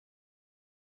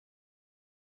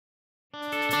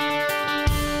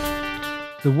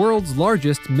The world's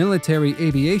largest military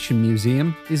aviation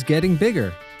museum is getting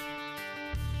bigger.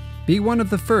 Be one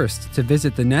of the first to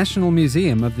visit the National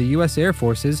Museum of the U.S. Air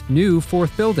Force's new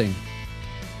fourth building.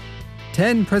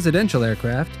 10 presidential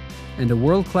aircraft and a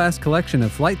world-class collection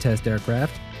of flight test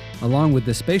aircraft, along with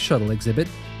the Space Shuttle exhibit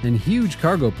and huge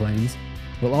cargo planes,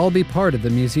 will all be part of the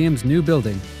museum's new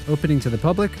building, opening to the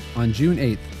public on June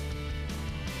 8th.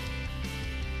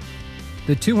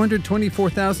 The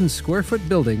 224,000 square foot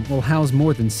building will house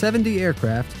more than 70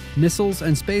 aircraft, missiles,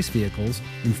 and space vehicles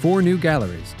in 4 new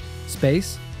galleries: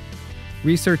 Space,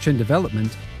 Research and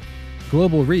Development,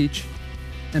 Global Reach,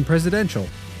 and Presidential.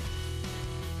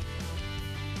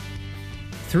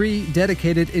 3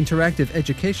 dedicated interactive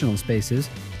educational spaces,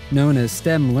 known as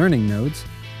STEM learning nodes,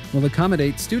 will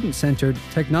accommodate student-centered,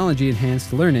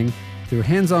 technology-enhanced learning through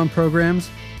hands-on programs,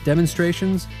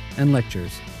 demonstrations, and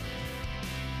lectures.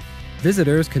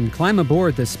 Visitors can climb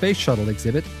aboard the Space Shuttle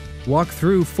exhibit, walk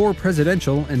through 4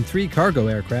 presidential and 3 cargo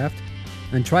aircraft,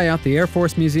 and try out the Air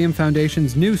Force Museum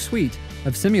Foundation's new suite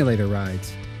of simulator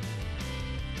rides.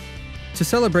 To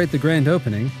celebrate the grand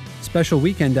opening, special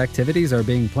weekend activities are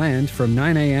being planned from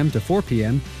 9 a.m. to 4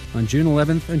 p.m. on June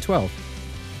 11th and 12th.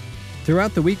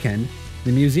 Throughout the weekend,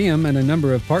 the museum and a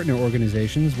number of partner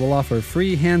organizations will offer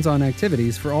free hands-on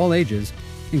activities for all ages,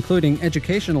 including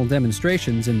educational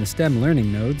demonstrations in the STEM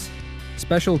learning nodes,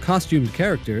 special costumed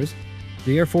characters,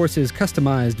 the Air Force's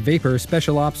customized Vapor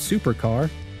Special Ops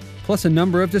supercar, plus a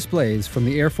number of displays from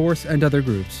the Air Force and other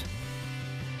groups.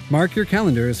 Mark your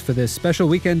calendars for this special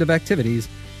weekend of activities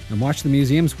and watch the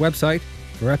museum's website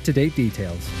for up-to-date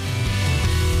details.